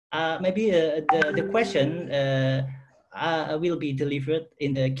maybe the question will be delivered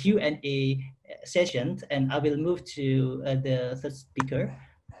in the Q&A session, and I will move to the third speaker.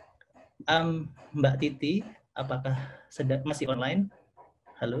 Mbak Titi, apakah masih online?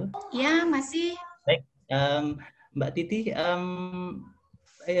 Halo? Ya, masih. Baik, Mbak Titi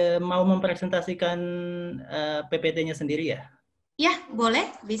mau mempresentasikan PPT-nya sendiri ya? Ya, boleh,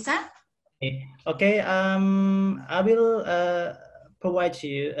 bisa. Okay, I will provide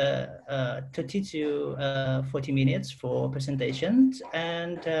you to teach you 40 minutes for presentations,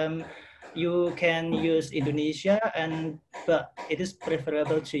 and you can use Indonesia, but it is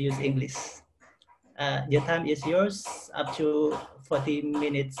preferable to use English. The time is yours, up to 40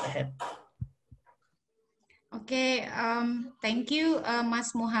 minutes ahead. Okay, thank you,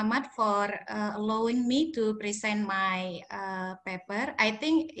 Mas Muhammad, for allowing me to present my paper. I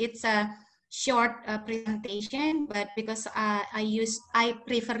think it's a short presentation, but because I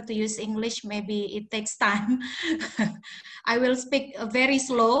prefer to use English, maybe it takes time. I will speak very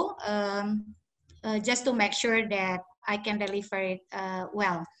slow, just to make sure that I can deliver it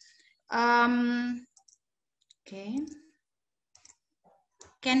well. Okay.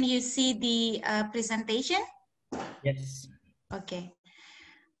 Can you see the presentation? Yes. Okay.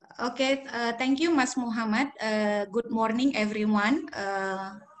 Okay, thank you, Mas Muhammad. Good morning, everyone.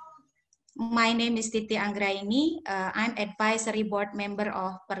 My name is Titi Anggraini. I'm advisory board member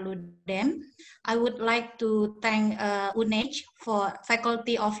of Perludem. I would like to thank UNEJ for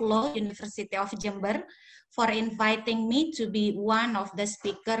Faculty of Law, University of Jember, for inviting me to be one of the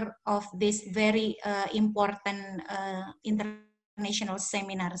speaker of this very important international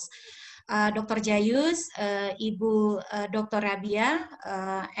seminars. Dr. Jayus, Ibu Dr. Rabia,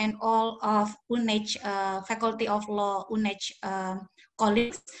 and all of UNEJ, Faculty of Law UNEJ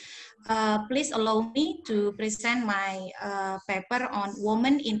colleagues. Please allow me to present my paper on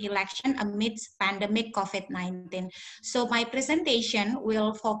women in election amidst pandemic COVID-19. So my presentation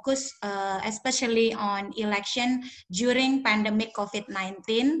will focus especially on election during pandemic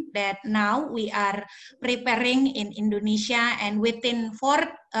COVID-19 that now we are preparing in Indonesia, and within 4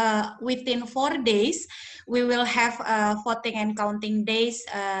 days we will have voting and counting days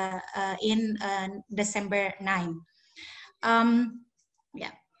in December 9. Yeah.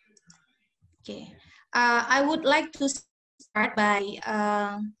 Okay, I would like to start by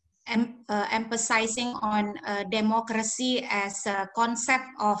emphasizing on democracy as a concept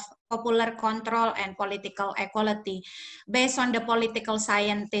of popular control and political equality. Based on the political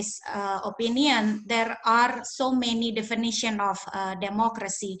scientists' opinion, there are so many definitions of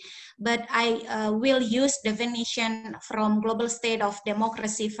democracy, but I will use definition from Global State of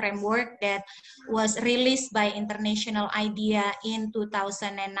Democracy framework that was released by International IDEA in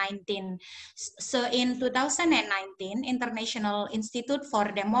 2019. So in 2019, International Institute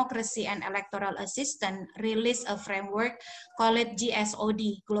for Democracy and Electoral Assistance released a framework called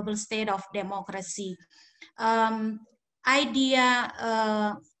GSOD, Global State of Democracy. IDEA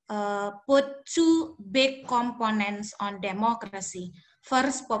put two big components on democracy.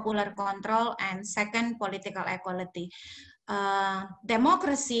 First, popular control, and second, political equality.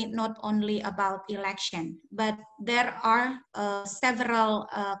 Democracy not only about election, but there are several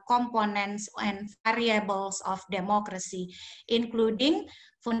components and variables of democracy, including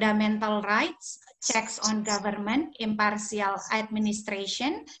fundamental rights, checks on government, impartial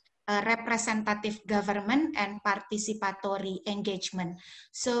administration, representative government, and participatory engagement.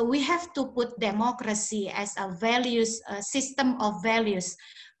 So we have to put democracy as a values, system of values.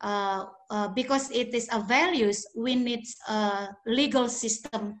 Because it is a values, we need a legal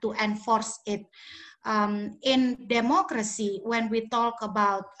system to enforce it. In democracy, when we talk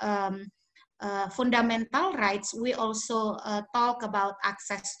about fundamental rights, we also talk about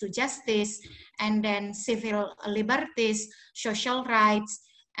access to justice, and then civil liberties, social rights.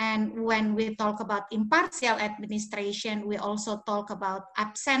 And when we talk about impartial administration, we also talk about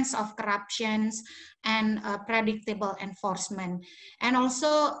absence of corruptions and predictable enforcement. And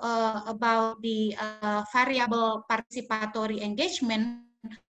also about the variable participatory engagement,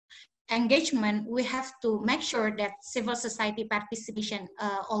 we have to make sure that civil society participation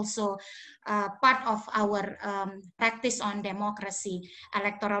also part of our practice on democracy,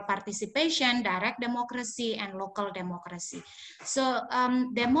 electoral participation, direct democracy, and local democracy. So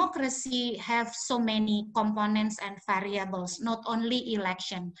democracy have so many components and variables, not only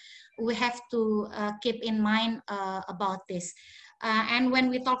election. We have to keep in mind about this. And when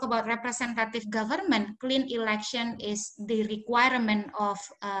we talk about representative government, clean election is the requirement of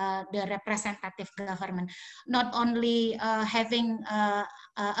the representative government. Not only having a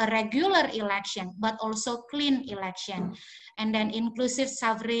regular election, but also clean election. And then inclusive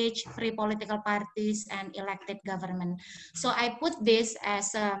suffrage, free political parties, and elected government. So I put this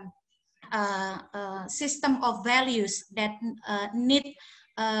as a system of values that need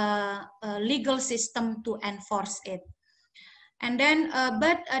a legal system to enforce it. And then,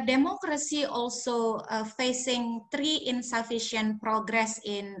 but democracy also facing three insufficient progress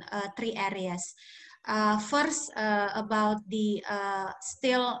in three areas. First, about the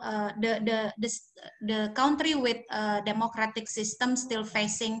still the country with democratic system still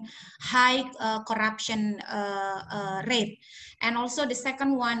facing high corruption rate. And also the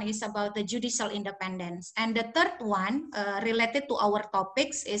second one is about the judicial independence. And the third one related to our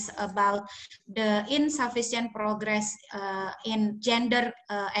topics is about the insufficient progress in gender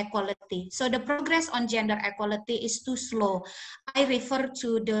equality. So the progress on gender equality is too slow. I refer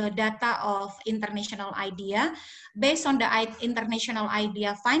to the data of International IDEA. Based on the International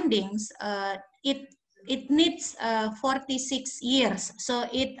IDEA findings, it needs 46 years. So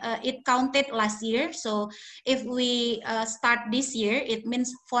it counted last year. So if we start this year, it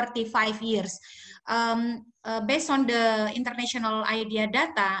means 45 years. Based on the International IDEA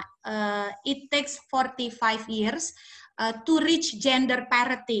data, it takes 45 years to reach gender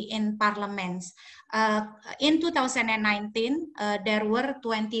parity in parliaments. In 2019, there were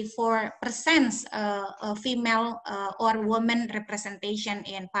 24% female or women representation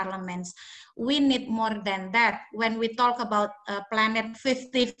in parliaments. We need more than that. When we talk about planet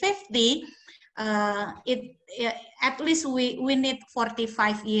 50-50, at least we need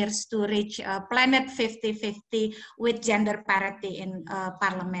 45 years to reach planet 50-50 with gender parity in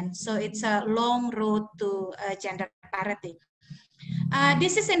parliament. So it's a long road to gender parity.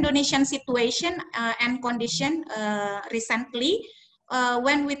 This is Indonesian situation and condition recently.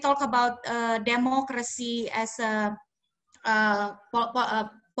 When we talk about democracy as a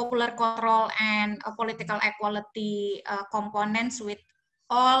popular control and political equality components with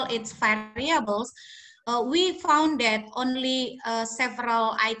all its variables, we found that only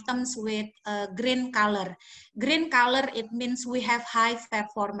several items with green color. Green color, it means we have high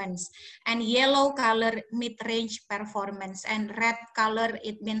performance, and yellow color, mid-range performance, and red color,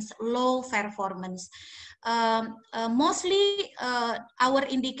 it means low performance. Mostly our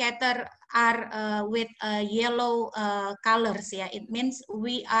indicator are with yellow colors. Yeah, it means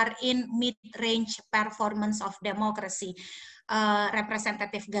we are in mid-range performance of democracy.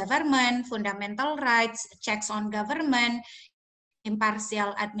 Representative government, fundamental rights, checks on government,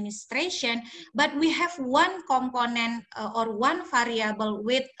 impartial administration, but we have one component or one variable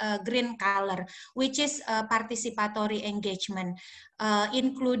with green color, which is participatory engagement,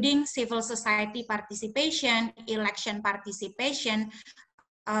 including civil society participation, election participation,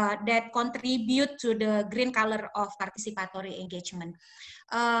 that contribute to the green color of participatory engagement.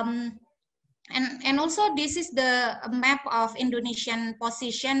 And also this is the map of Indonesian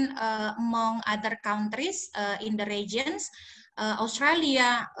position among other countries in the regions.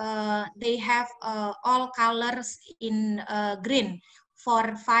 Australia, they have all colors in green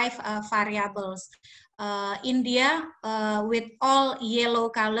for 5 variables. India with all yellow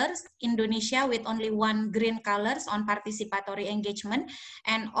colors, Indonesia with only 1 green colors on participatory engagement,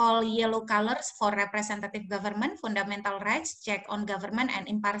 and all yellow colors for representative government, fundamental rights, check on government, and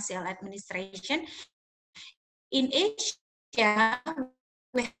impartial administration. In Asia,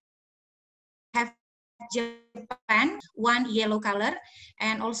 we have Japan, 1 yellow color,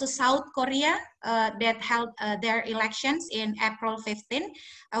 and also South Korea that held their elections in April 15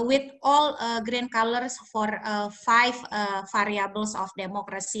 with all green colors for 5 variables of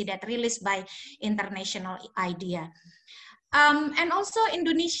democracy that released by International IDEA. And also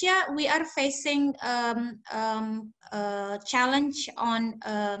Indonesia, we are facing challenge on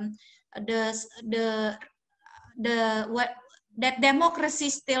that democracy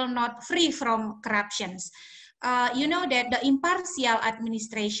is still not free from corruptions. You know that the impartial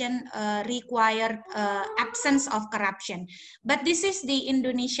administration required absence of corruption. But this is the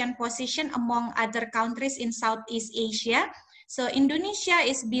Indonesian position among other countries in Southeast Asia. So Indonesia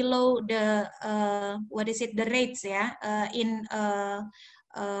is below the, the rates, yeah, in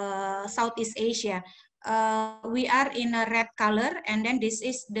Southeast Asia. We are in a red color, and then this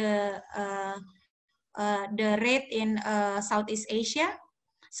is the rate in Southeast Asia.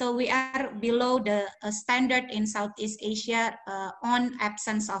 So we are below the standard in Southeast Asia on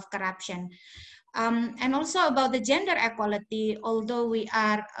absence of corruption. And also about the gender equality, although we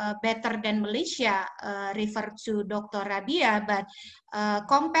are better than Malaysia, referred to Dr. Rabia, but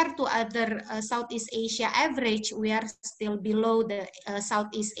compared to other Southeast Asia average, we are still below the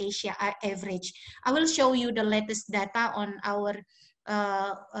Southeast Asia average. I will show you the latest data on our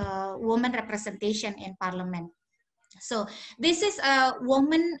women representation in parliament. So this is a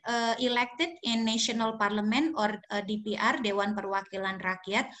woman elected in National Parliament or DPR, Dewan Perwakilan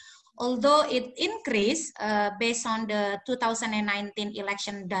Rakyat. Although it increased based on the 2019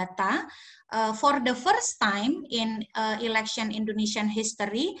 election data, for the first time in election Indonesian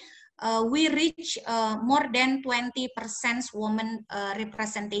history, we reach more than 20% women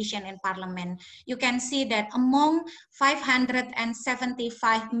representation in parliament. You can see that among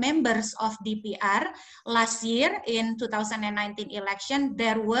 575 members of DPR last year in 2019 election,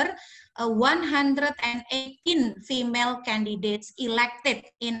 there were 118 female candidates elected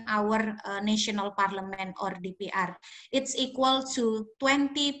in our national parliament or DPR. It's equal to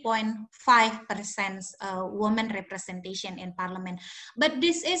 20.5% women representation in parliament. But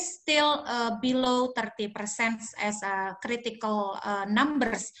this is still below 30% as critical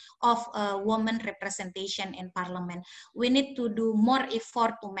numbers of women representation in parliament. We need to do more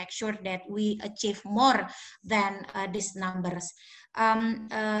effort to make sure that we achieve more than these numbers.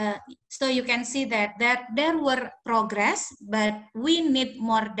 So you can see that there were progress, but we need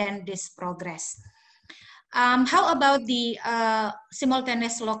more than this progress. How about the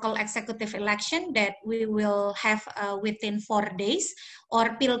simultaneous local executive election that we will have within 4 days,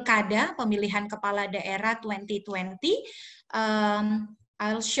 or Pilkada, Pemilihan Kepala Daerah 2020?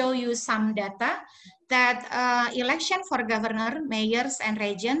 I'll show you some data that election for governor, mayors, and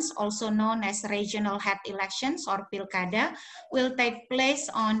regions, also known as regional head elections or Pilkada, will take place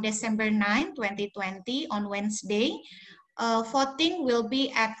on December 9, 2020 on Wednesday. Voting will be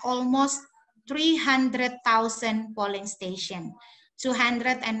at almost 300,000 polling stations,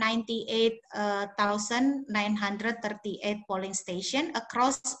 298,938 polling stations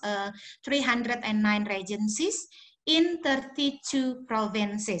across 309 regencies in 32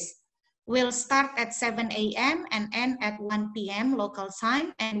 provinces. Will start at 7 a.m. and end at 1 p.m. local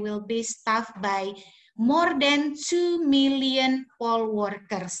time, and will be staffed by more than 2 million poll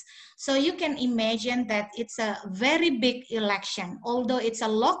workers. So you can imagine that it's a very big election, although it's a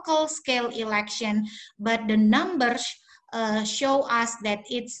local scale election, but the numbers show us that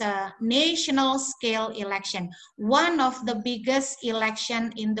it's a national scale election, one of the biggest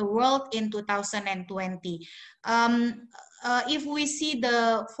election in the world in 2020. If we see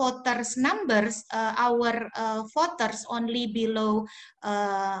the voters numbers, our voters only below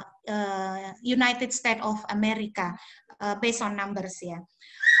United States of America, based on numbers here.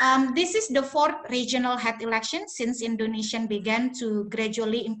 This is the 4th regional head election since Indonesian began to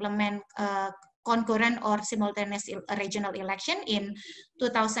gradually implement concurrent or simultaneous regional election in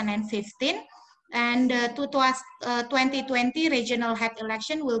 2015. And 2020 regional head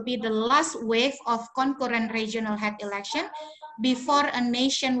election will be the last wave of concurrent regional head election before a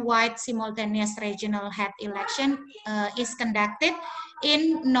nationwide simultaneous regional head election is conducted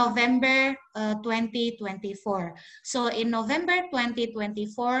in November 2024. So in November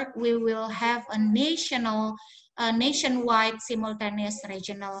 2024, we will have a nationwide simultaneous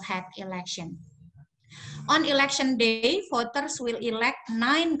regional head election. On election day, voters will elect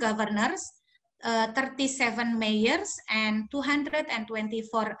 9 governors, 37 mayors, and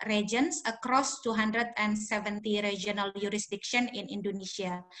 224 regions across 270 regional jurisdictions in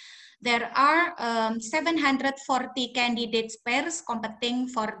Indonesia. There are 740 candidates pairs competing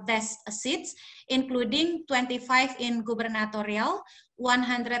for these seats, including 25 in gubernatorial,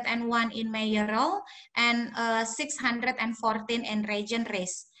 101 in mayoral, and 614 in region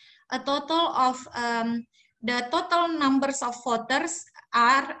race. A total of the total numbers of voters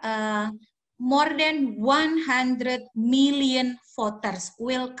are more than 100 million voters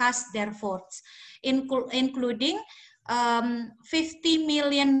will cast their votes, including 50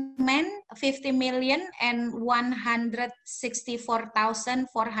 million men, 50 million and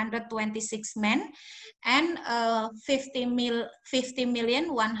 164,426 men, and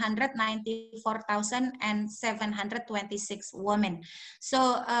 50,194,726 women.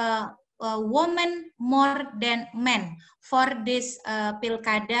 So women more than men for this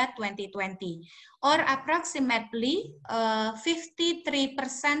Pilkada 2020, or approximately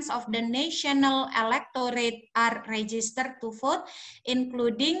 53% of the national electorate are registered to vote,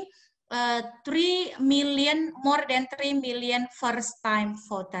 including 3 million, more than 3 million first-time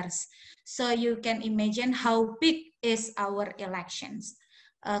voters. So you can imagine how big is our elections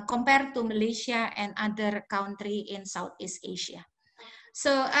compared to Malaysia and other countries in Southeast Asia.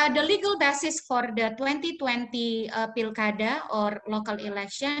 So the legal basis for the 2020 Pilkada or local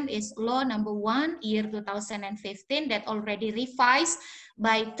election is Law Number 1, year 2015, that already revised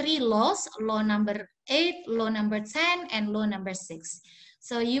by 3 laws, Law Number 8, Law Number 10, and Law Number 6.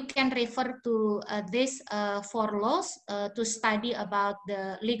 So you can refer to these 4 laws to study about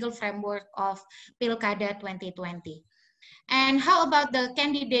the legal framework of Pilkada 2020. And how about the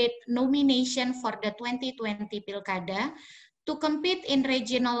candidate nomination for the 2020 Pilkada? To compete in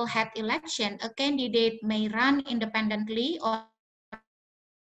regional head election, a candidate may run independently or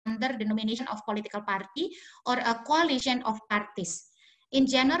under the nomination of political party or a coalition of parties. In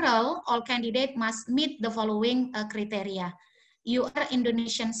general, all candidates must meet the following criteria. You are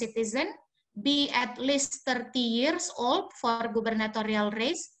Indonesian citizen, be at least 30 years old for gubernatorial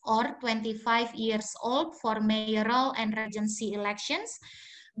race or 25 years old for mayoral and regency elections,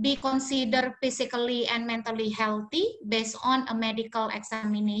 be considered physically and mentally healthy based on a medical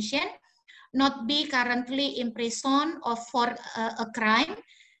examination, not be currently imprisoned or for a crime,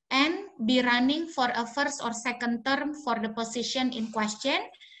 and be running for a first or second term for the position in question,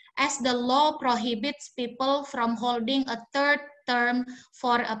 as the law prohibits people from holding a third term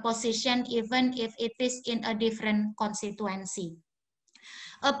for a position even if it is in a different constituency.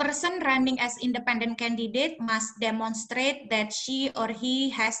 A person running as independent candidate must demonstrate that she or he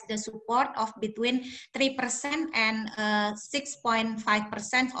has the support of between 3% and 6.5%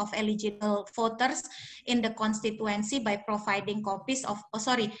 of eligible voters in the constituency by providing copies of, oh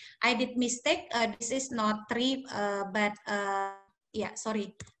sorry, I did mistake, this is not 3, but yeah,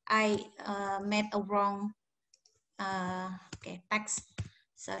 sorry, I made a wrong, okay, text,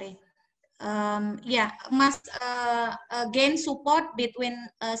 sorry. Must gain support between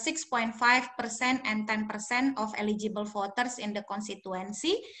 6.5% and 10% of eligible voters in the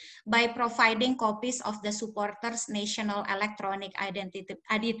constituency by providing copies of the supporters' national electronic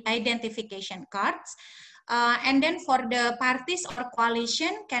identification cards. And then for the parties or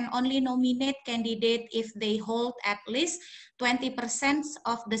coalition can only nominate candidate if they hold at least 20%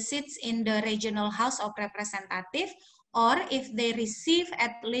 of the seats in the regional House of Representatives, or if they receive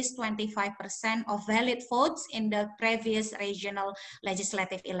at least 25% of valid votes in the previous regional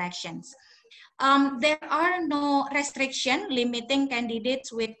legislative elections. There are no restrictions limiting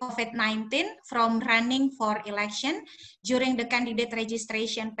candidates with COVID-19 from running for election during the candidate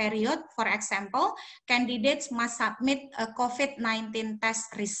registration period. For example, candidates must submit a COVID-19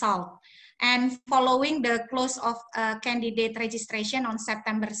 test result. And following the close of candidate registration on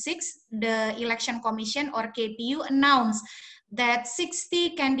September 6, the Election Commission or KPU announced that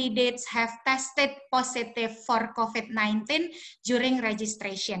 60 candidates have tested positive for COVID-19 during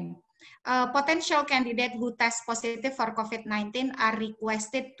registration. Potential candidates who test positive for COVID-19 are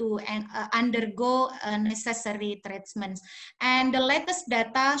requested to undergo necessary treatments. And the latest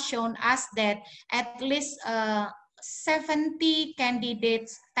data shown us that at least 70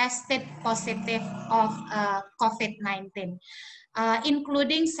 candidates tested positive of COVID-19,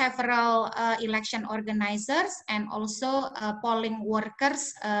 including several election organizers and also polling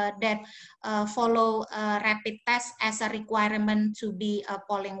workers that follow rapid test as a requirement to be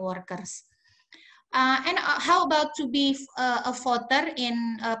polling workers. And how about to be a voter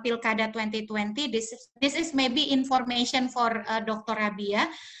in Pilkada 2020? This is maybe information for Dr. Rabia,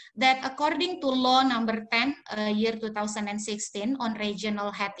 that according to law number 10, year 2016 on regional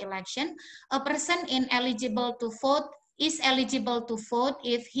head election, a person is eligible to vote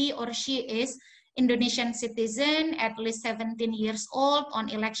if he or she is Indonesian citizen, at least 17 years old on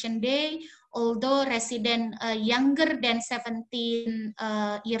election day, although resident younger than 17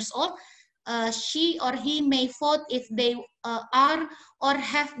 years old, she or he may vote if they are or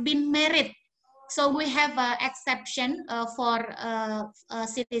have been married. So we have an exception for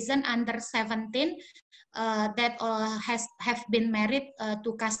citizen under 17 that have been married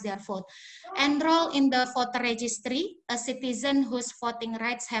to cast their vote. Enroll in the voter registry, a citizen whose voting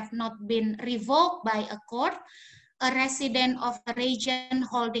rights have not been revoked by a court, a resident of a region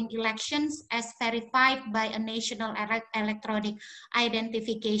holding elections as verified by a national electronic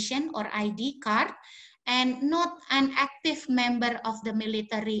identification or ID card, and not an active member of the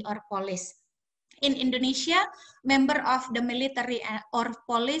military or police. In Indonesia, member of the military or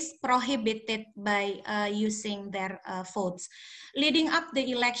police prohibited by using their votes. Leading up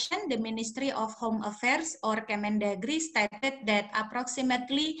the election, the Ministry of Home Affairs or Kemendagri stated that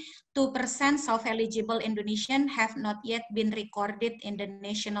approximately 2% of eligible Indonesians have not yet been recorded in the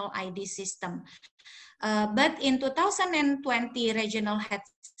national ID system. But in 2020 regional head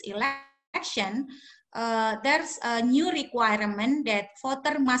election, there's a new requirement that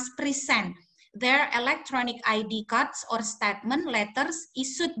voter must present their electronic ID cards or statement letters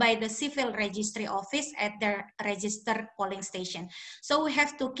issued by the civil registry office at their registered polling station. So we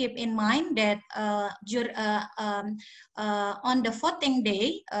have to keep in mind that on the voting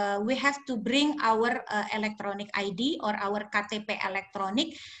day, we have to bring our electronic ID or our KTP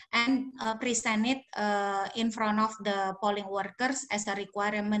electronic and present it in front of the polling workers as a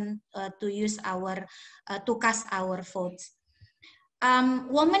requirement to use our to cast our votes.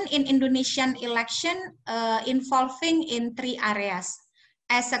 Women in Indonesian election involving in 3 areas: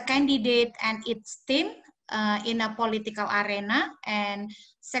 as a candidate and its team in a political arena, and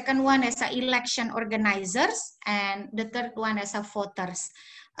second one as a election organizers, and the third one as a voters.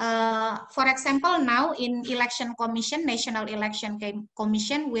 For example, now in election commission, National Election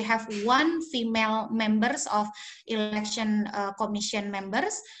Commission, we have 1 female members of election commission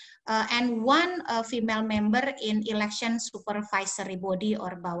members, and 1 female member in election supervisory body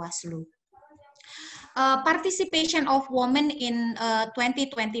or Bawaslu. Participation of women in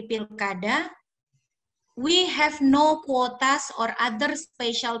 2020 Pilkada, we have no quotas or other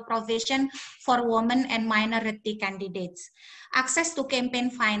special provision for women and minority candidates. Access to campaign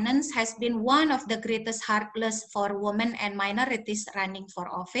finance has been one of the greatest hurdles for women and minorities running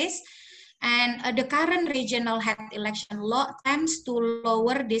for office. And the current regional head election law tends to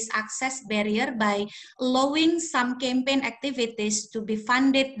lower this access barrier by allowing some campaign activities to be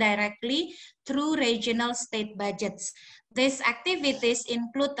funded directly through regional state budgets. These activities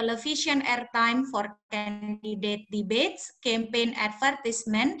include television airtime for candidate debates, campaign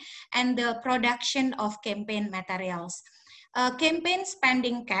advertisement, and the production of campaign materials. Campaign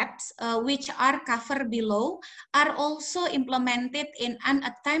spending caps, which are covered below, are also implemented in an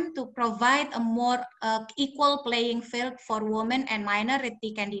attempt to provide a more equal playing field for women and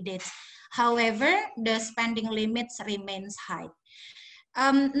minority candidates. However, the spending limits remains high.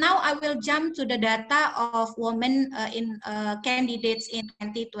 Now I will jump to the data of women in candidates in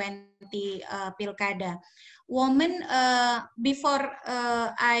 2020 Pilkada. Women, before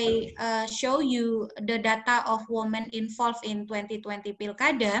I show you the data of women involved in 2020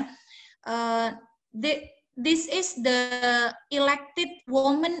 Pilkada, this is the elected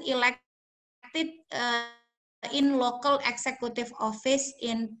women elected in local executive office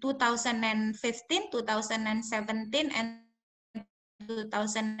in 2015, 2017, and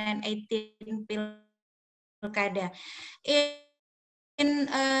 2018 Pilkada. In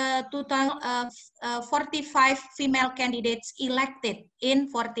 45 female candidates elected in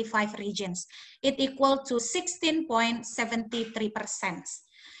 45 regions. It equal to 16.73%.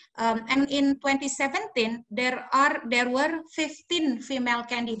 And in 2017, there were 15 female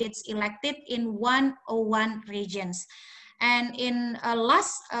candidates elected in 101 regions. And in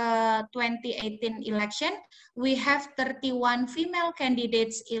last 2018 election, we have 31 female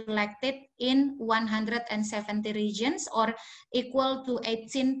candidates elected in 170 regions, or equal to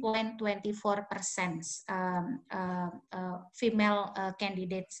 18.24% female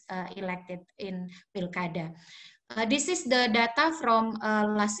candidates elected in Pilkada. This is the data from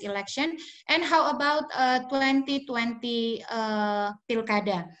last election. And how about 2020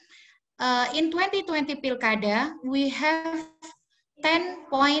 Pilkada? In 2020 Pilkada, we have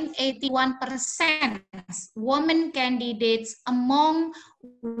 10.81% women candidates among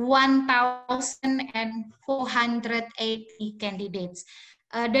 1,480 candidates.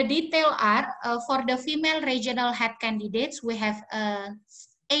 The detail are, for the female regional head candidates, we have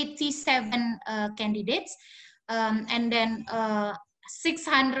 87 candidates, and then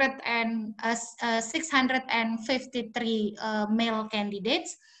 653 male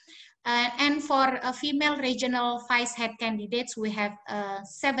candidates. And for female regional vice head candidates, we have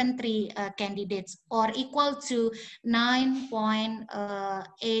 73 candidates, or equal to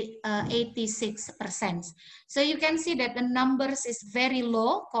 9.86%. So you can see that the numbers is very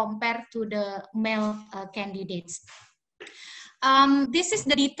low compared to the male candidates. This is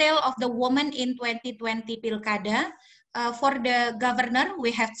the detail of the woman in 2020 Pilkada. For the governor,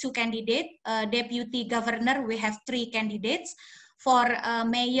 we have 2 candidates. Deputy governor, we have 3 candidates. For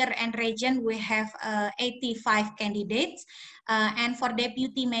mayor and region, we have 85 candidates. And for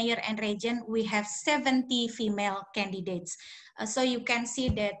deputy mayor and region, we have 70 female candidates. So you can see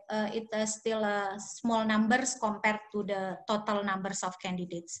that it is still small numbers compared to the total numbers of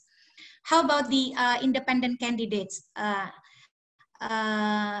candidates. How about the independent candidates?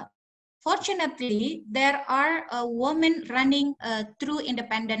 Fortunately, there are women running through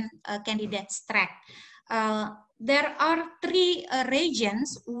independent candidates track. There are 3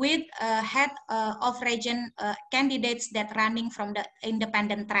 regions with head of region candidates that running from the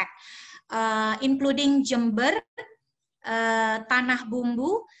independent track, including Jember, Tanah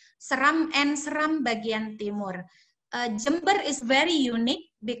Bumbu, Seram bagian timur. Jember is very unique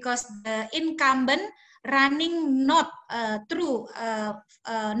because the incumbent running not through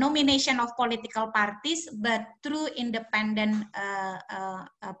nomination of political parties, but through independent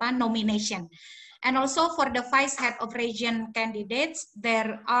nomination. And also for the vice head of region candidates,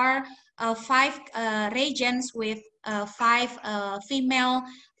 there are 5 regions with 5 female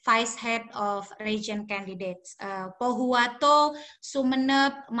vice head of region candidates, Pohuwato,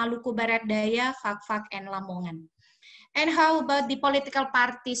 Sumeneb, Maluku Barat Daya, Fakfak, and Lamongan. And how about the political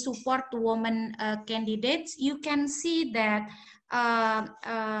party support to women candidates? You can see that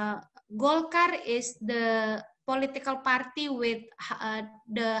Golkar is the political party with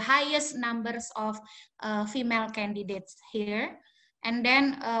the highest numbers of female candidates here. And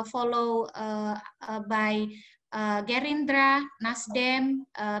then follow by Gerindra, Nasdem,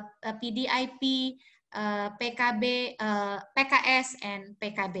 PDIP, PKB, PKS, and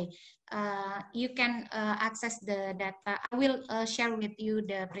PKB. You can access the data. I will share with you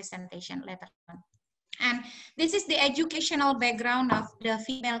the presentation later on. And this is the educational background of the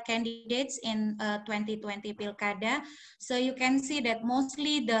female candidates in 2020 Pilkada. So you can see that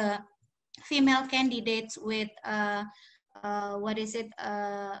mostly the female candidates with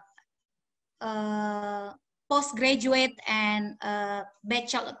postgraduate and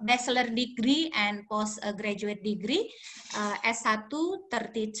bachelor degree and postgraduate degree, S1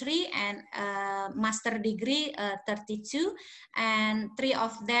 33 and master degree 32, and 3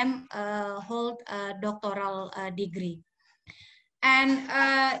 of them hold a doctoral degree. And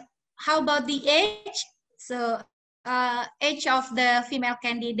how about the age? So age of the female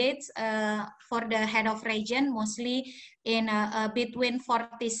candidates for the head of region mostly in between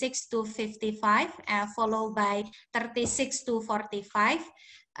 46 to 55, followed by 36 to 45.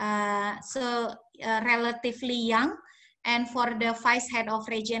 So relatively young. And for the vice head of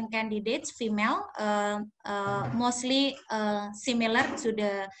region candidates, female, mostly similar to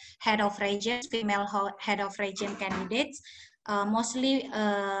the head of region, female head of region candidates, mostly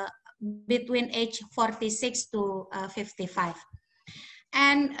between age 46 to 55.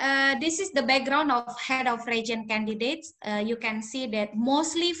 And this is the background of head of region candidates. You can see that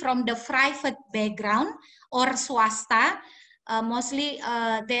mostly from the private background or swasta, mostly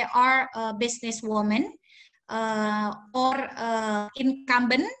they are businesswomen or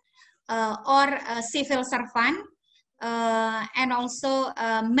incumbent or civil servant, and also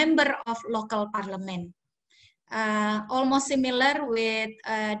a member of local parliament. Almost similar with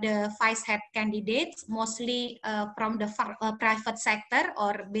the vice head candidates, mostly from the private sector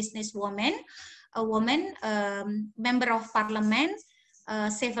or businesswoman, a woman, member of parliament,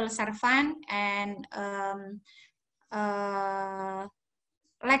 civil servant, and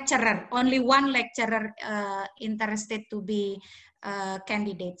lecturer. Only one lecturer interested to be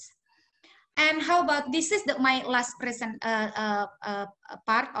candidates. And how about, this is my last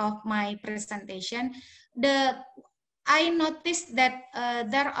part of my presentation. I noticed that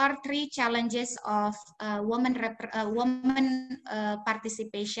there are 3 challenges of women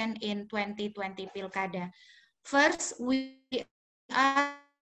participation in 2020 Pilkada. First, we are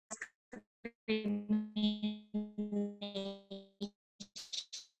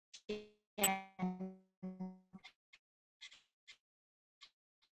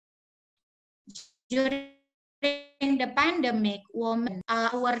during the pandemic, women,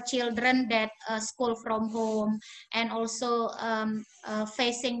 our children that school from home, and also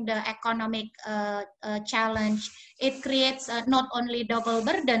facing the economic challenge, it creates not only double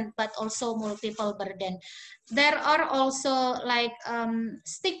burden, but also multiple burden. There are also like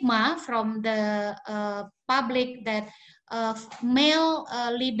stigma from the public that male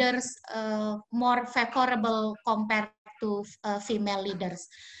leaders more favorable compared to female leaders.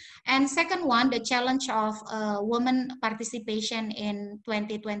 And second one, the challenge of women participation in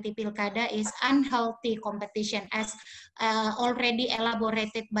 2020 Pilkada is unhealthy competition, as already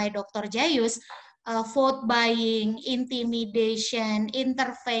elaborated by Dr. Jayus. Vote buying, intimidation,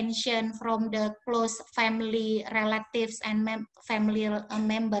 intervention from the close family relatives and family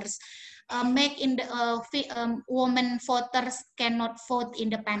members make women voters cannot vote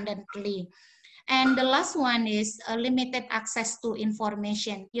independently. And the last one is limited access to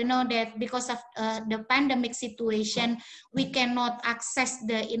information. You know that because of the pandemic situation, we cannot access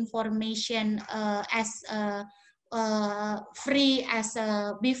the information as free as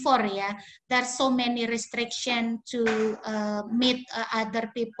before. Yeah, there's so many restrictions to meet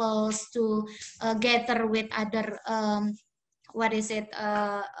other people, to gather with other what is it,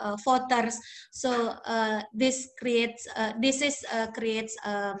 voters. So creates a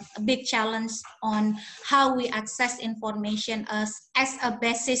big challenge on how we access information as a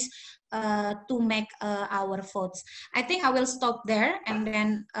basis to make our votes. I think I will stop there, and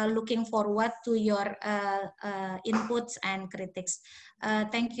then looking forward to your inputs and critics.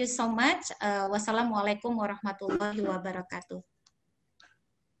 Thank you so much. Wassalamualaikum warahmatullahi wabarakatuh.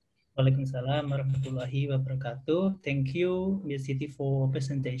 Waalaikumsalam warahmatullahi wabarakatuh. Thank you, Ms. Titi, for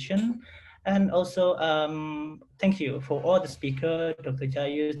presentation. And also, thank you for all the speakers, Dr.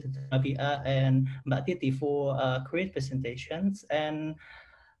 Jayus, Dr. Rabia, and Mbak Titi for great presentations. And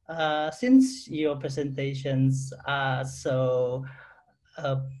since your presentations are so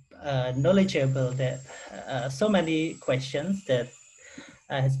knowledgeable, that so many questions that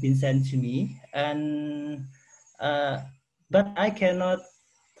has been sent to me, and but I cannot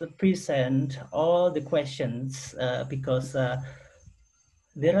present all the questions because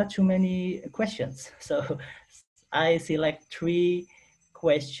there are too many questions. So I select 3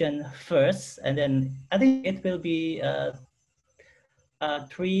 questions first, and then I think it will be 2 or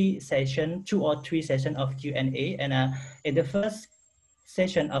 3 session of Q&A. And in the first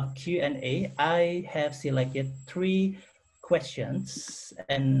session of Q&A, I have selected 3 questions,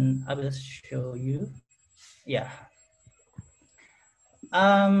 and I will show you. Yeah.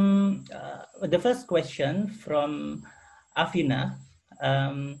 The first question from Afina.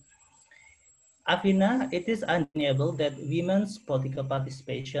 Afina, it is undeniable that women's political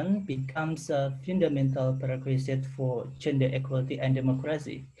participation becomes a fundamental prerequisite for gender equality and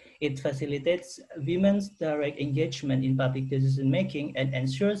democracy. It facilitates women's direct engagement in public decision-making and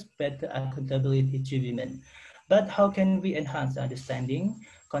ensures better accountability to women. But how can we enhance understanding,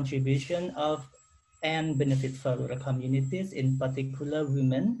 contribution of, and benefit for rural communities, in particular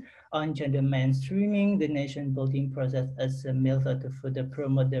women, on gender mainstreaming the nation building process as a method to further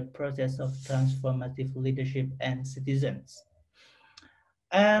promote the process of transformative leadership and citizens?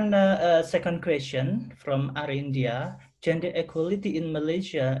 And second question from Arindia, gender equality in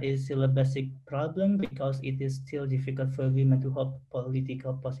Malaysia is still a basic problem because it is still difficult for women to hold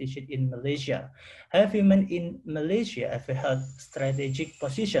political position in Malaysia. Have women in Malaysia ever held strategic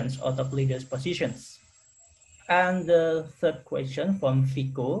positions or top leaders positions? And the third question from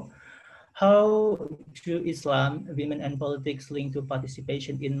Fico, how do Islam, women and politics link to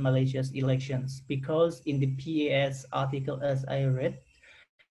participation in Malaysia's elections? Because in the PAS article as I read,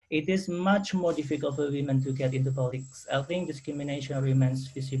 it is much more difficult for women to get into politics. I think discrimination remains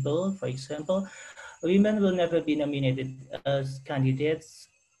visible. For example, women will never be nominated as candidates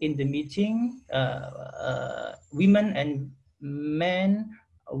in the meeting. Women and men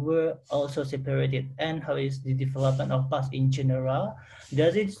were also separated. And how is the development of past in general?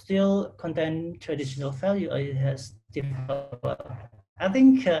 Does it still contain traditional value, or it has developed? I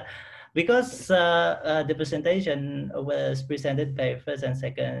think because the presentation was presented by first and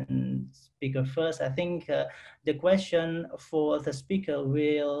second speaker first, I think the question for the speaker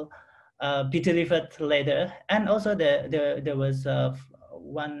will be delivered later. And also there was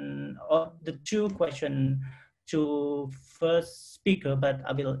one or the 2 questions to first speaker, but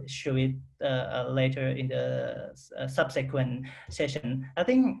I will show it later in the subsequent session. I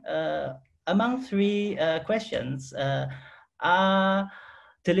think among 3 questions are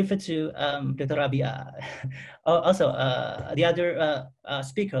delivered to Dr. Rabia. Also, the other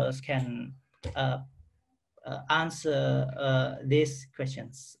speakers can answer these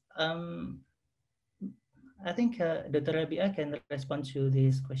questions. I think Dr. Rabia can respond to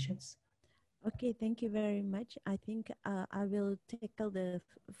these questions. Okay, thank you very much. I think I will tackle the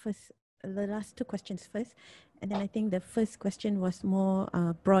last 2 questions first, and then I think the first question was more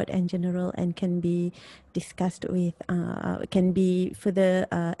broad and general and can be discussed with, can be further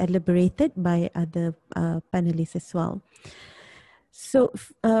elaborated by other panelists as well. So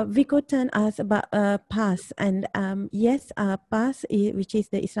Vico Tan asked about PAS, and yes, PAS, which is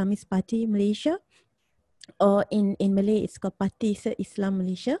the Islamist Party Malaysia, or in Malay it's called Parti Se-Islam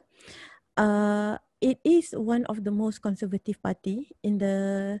Malaysia. It is one of the most conservative party in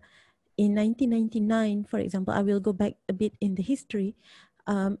 1999, for example. I will go back a bit in the history.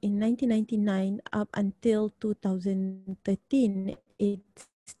 In 1999 up until 2013, it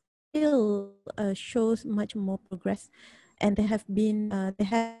still shows much more progress, and there have been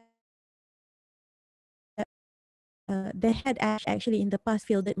they had actually in the past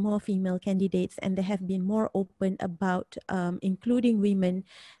fielded more female candidates, and they have been more open about including women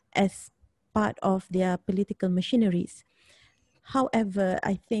as part of their political machineries. However,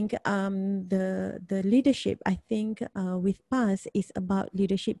 I think the leadership, I think with PAS is about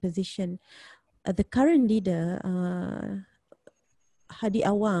leadership position. The current leader, Hadi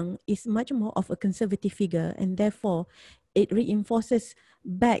Awang is much more of a conservative figure, and therefore it reinforces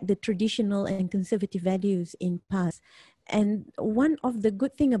back the traditional and conservative values in PAS. And one of the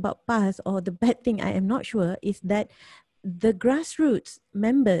good thing about PAS, or the bad thing, I am not sure, is that the grassroots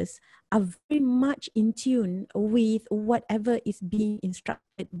members are very much in tune with whatever is being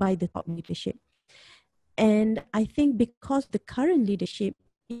instructed by the top leadership. And I think because the current leadership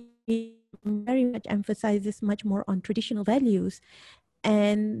very much emphasizes much more on traditional values,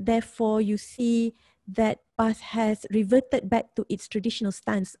 and therefore you see that PAS has reverted back to its traditional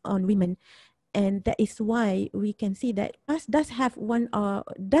stance on women. And that is why we can see that PAS does have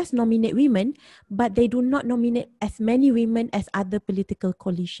does nominate women, but they do not nominate as many women as other political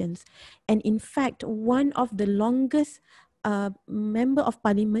coalitions. And in fact, one of the longest member of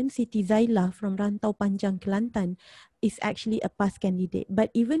parliament, Siti Zaila from Rantau Panjang, Kelantan, is actually a PAS candidate.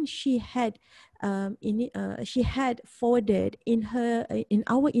 But even she had forwarded in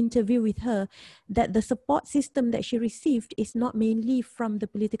our interview with her that the support system that she received is not mainly from the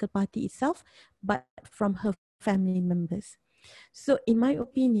political party itself, but from her family members. So in my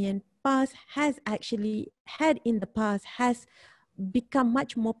opinion, PAS has actually in the past become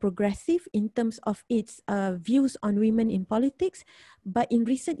much more progressive in terms of its views on women in politics. But in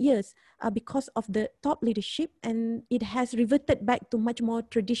recent years, because of the top leadership, and it has reverted back to much more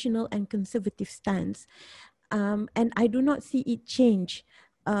traditional and conservative stance. And I do not see it change,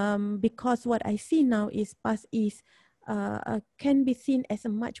 because what I see now is PAS is can be seen as a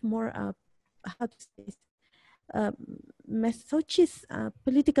much more how to say this, misogynist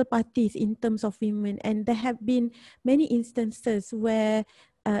political parties in terms of women. And there have been many instances where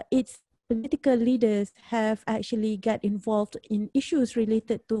its political leaders have actually got involved in issues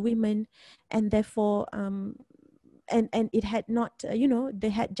related to women, and therefore and it had not they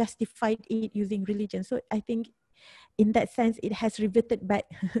had justified it using religion. So I think in that sense it has reverted back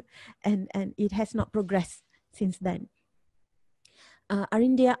and it has not progressed since then.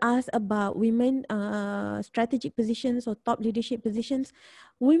 Arindia asked about women strategic positions or top leadership positions.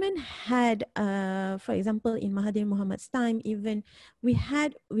 Women had, for example, in Mahathir Mohamad's time, even we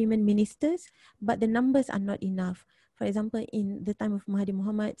had women ministers, but the numbers are not enough. For example, in the time of Mahathir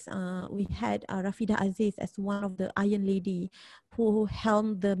Mohamad, we had Rafidah Aziz as one of the Iron Lady who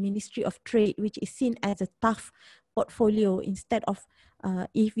helmed the Ministry of Trade, which is seen as a tough portfolio. Instead of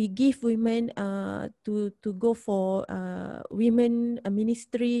if we give women to go for women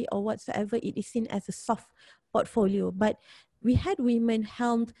ministry or whatsoever, it is seen as a soft portfolio. But we had women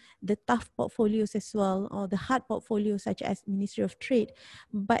helmed the tough portfolios as well, or the hard portfolios such as Ministry of Trade.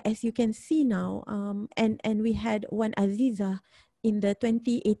 But as you can see now, and we had one Aziza in the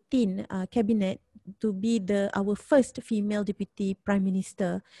 2018 cabinet to be our first female deputy prime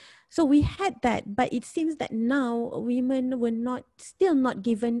minister. So we had that, but it seems that now women were still not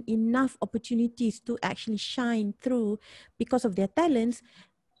given enough opportunities to actually shine through because of their talents.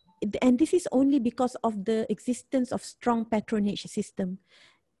 And this is only because of the existence of strong patronage system.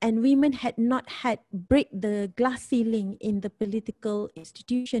 And women had not break the glass ceiling in the political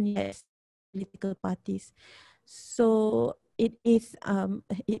institution yet, political parties. So it is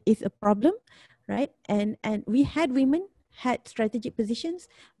a problem, right? And we had women had strategic positions,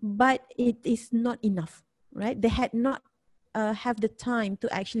 but it is not enough, right? They had not have the time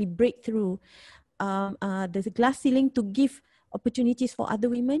to actually break through the glass ceiling to give opportunities for other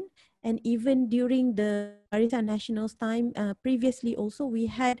women. And even during the Barisan Nasional's time, previously also we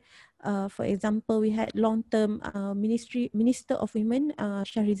had, for example, we had long-term Minister of Women,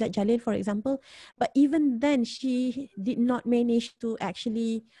 Shahrizad Jalil, for example. But even then, she did not manage to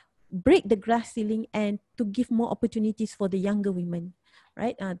actually break the glass ceiling and to give more opportunities for the younger women,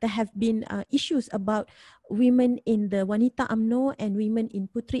 right? There have been issues about women in the Wanita UMNO and women in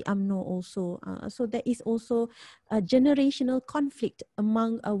Putri UMNO also. So there is also a generational conflict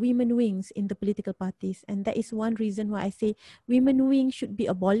among women wings in the political parties. And that is one reason why I say women wing should be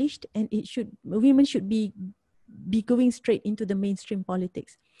abolished, and women should be going straight into the mainstream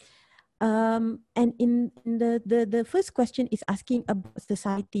politics. And in the first question is asking about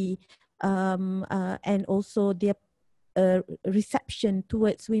society and also their reception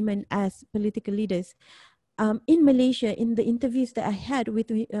towards women as political leaders. In Malaysia, in the interviews that I had with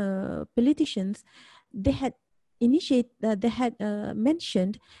politicians, they had mentioned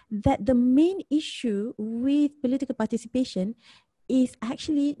that the main issue with political participation is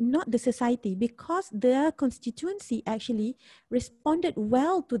actually not the society, because their constituency actually responded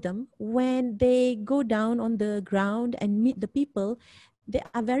well to them when they go down on the ground and meet the people. They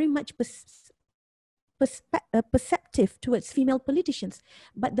are very much perceptive towards female politicians.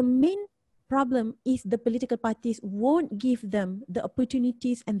 But the main problem is the political parties won't give them the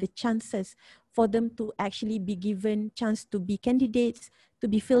opportunities and the chances for them to actually be given chance to be candidates,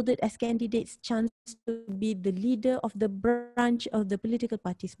 to be fielded as candidates, chance to be the leader of the branch of the political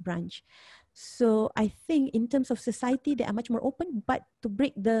parties branch. So I think in terms of society, they are much more open, but to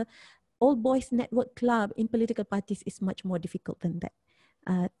break the old boys network club in political parties is much more difficult than that.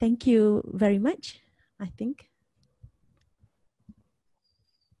 Thank you very much, I think.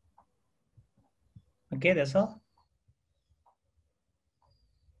 Okay, that's all.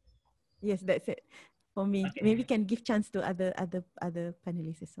 Yes, that's it for me. Okay. Maybe can give chance to other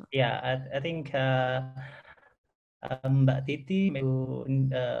panelists as well. Yeah, I think Mbak Titi, maybe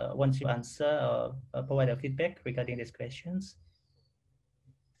wants to answer or provide a feedback regarding these questions.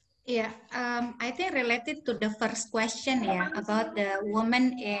 Yeah, I think related to the first question, yeah, about the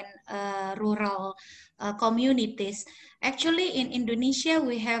women in rural communities. Actually, in Indonesia,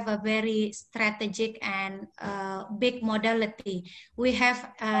 we have a very strategic and big modality. We have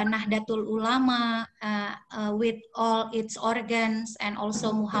Nahdlatul Ulama with all its organs, and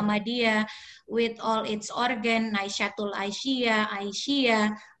also Muhammadiyah with all its organ, Naisyatul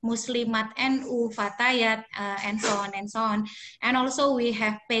Aisyah, Muslimat NU, Fatayat, and so on and so on. And also we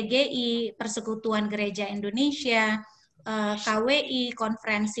have PGI, Persekutuan Gereja Indonesia, KWI,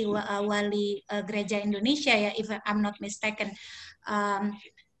 Konferensi Wali Gereja Indonesia, ya, if I'm not mistaken.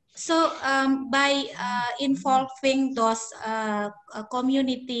 So by involving those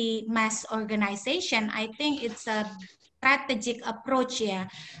community mass organization, I think it's a strategic approach, yeah,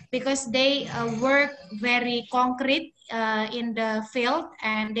 because they work very concrete in the field,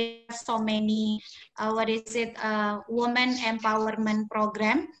 and they have so many women empowerment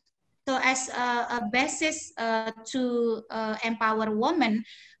program. So as a basis to empower women,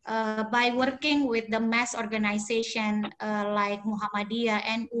 by working with the mass organization like Muhammadiyah,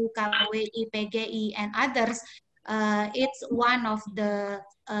 NU, KWI, PGI, and others, it's one of the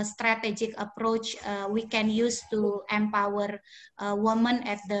strategic approach we can use to empower women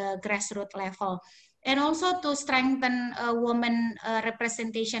at the grassroots level. And also to strengthen women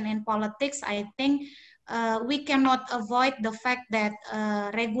representation in politics, I think we cannot avoid the fact that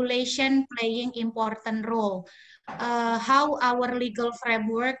regulation playing important role. How our legal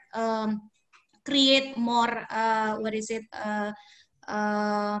framework create more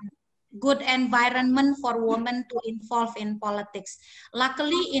good environment for women to involve in politics.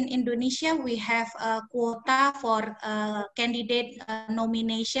 Luckily, in Indonesia, we have a quota for candidate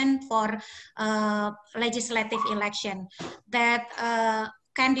nomination for legislative election. That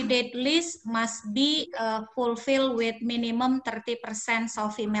candidate list must be fulfilled with minimum 30%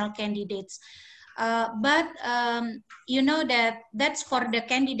 of female candidates. But you know that's for the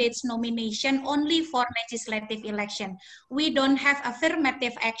candidates nomination only for legislative election. We don't have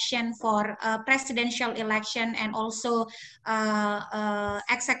affirmative action for presidential election and also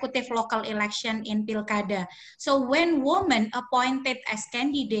executive local election in Pilkada. So when women appointed as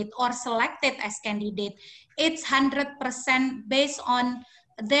candidate or selected as candidate, it's 100% based on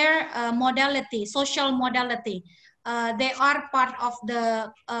their modality, social modality. They are part of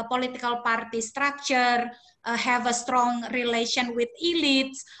the political party structure, have a strong relation with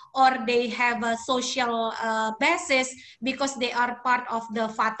elites, or they have a social basis because they are part of the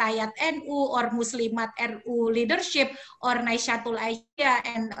Fatayat NU or Muslimat NU leadership, or Naisyatul Aisyah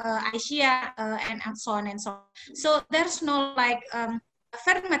and Aisyah and so on and so on. So there's no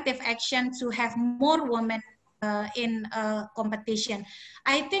affirmative action to have more women in competition.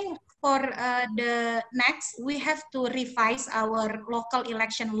 I think for the next, we have to revise our local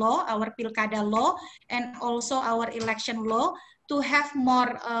election law, our Pilkada law, and also our election law to have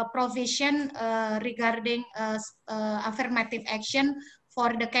more provision regarding affirmative action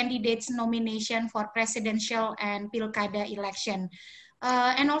for the candidates nomination for presidential and Pilkada election.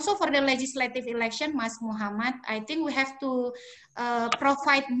 And also for the legislative election, Mas Muhammad, I think we have to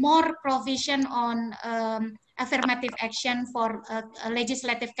provide more provision on affirmative action for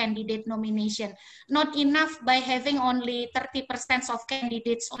legislative candidate nomination. Not enough by having only 30% of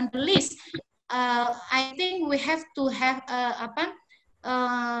candidates on the list. I think we have to have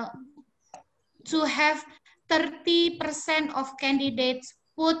 30% of candidates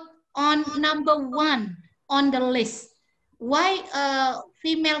put on number 1 on the list. Why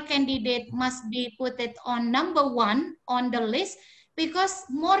female candidate must be put it on number 1 on the list? Because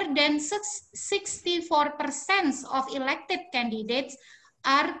more than 64% of elected candidates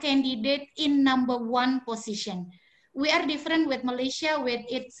are candidate in number 1 position. We are different with Malaysia with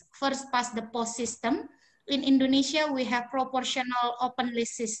its first past the post system. In Indonesia, we have proportional open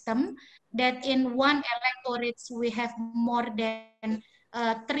list system that in one electorate we have more than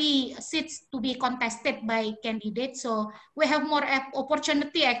 3 seats to be contested by candidates. So we have more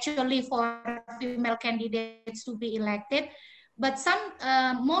opportunity actually for female candidates to be elected. But some,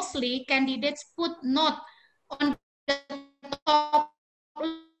 mostly candidates put not on the top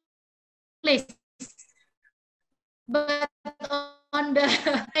list. But on the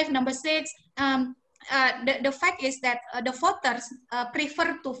number 6, the fact is that the voters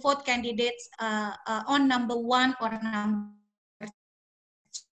prefer to vote candidates on number 1 or number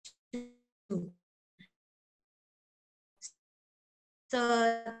 2. So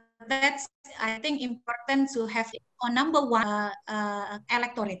that's, I think, important to have on number 1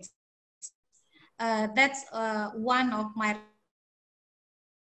 electorates. That's one of my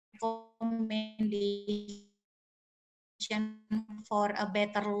recommendation for a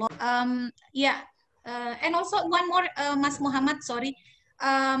better law. And also one more, Mas Muhammad, sorry,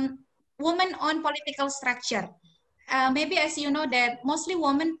 women on political structure. Maybe as you know that mostly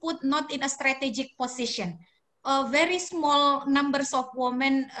women put not in a strategic position. Very small numbers of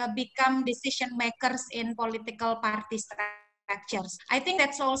women become decision makers in political party structures. I think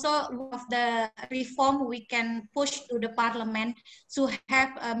that's also one of the reform we can push to the parliament to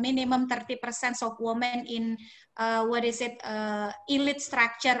have a minimum 30% of women in elite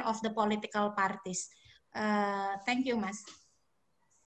structure of the political parties. Thank you, Mas.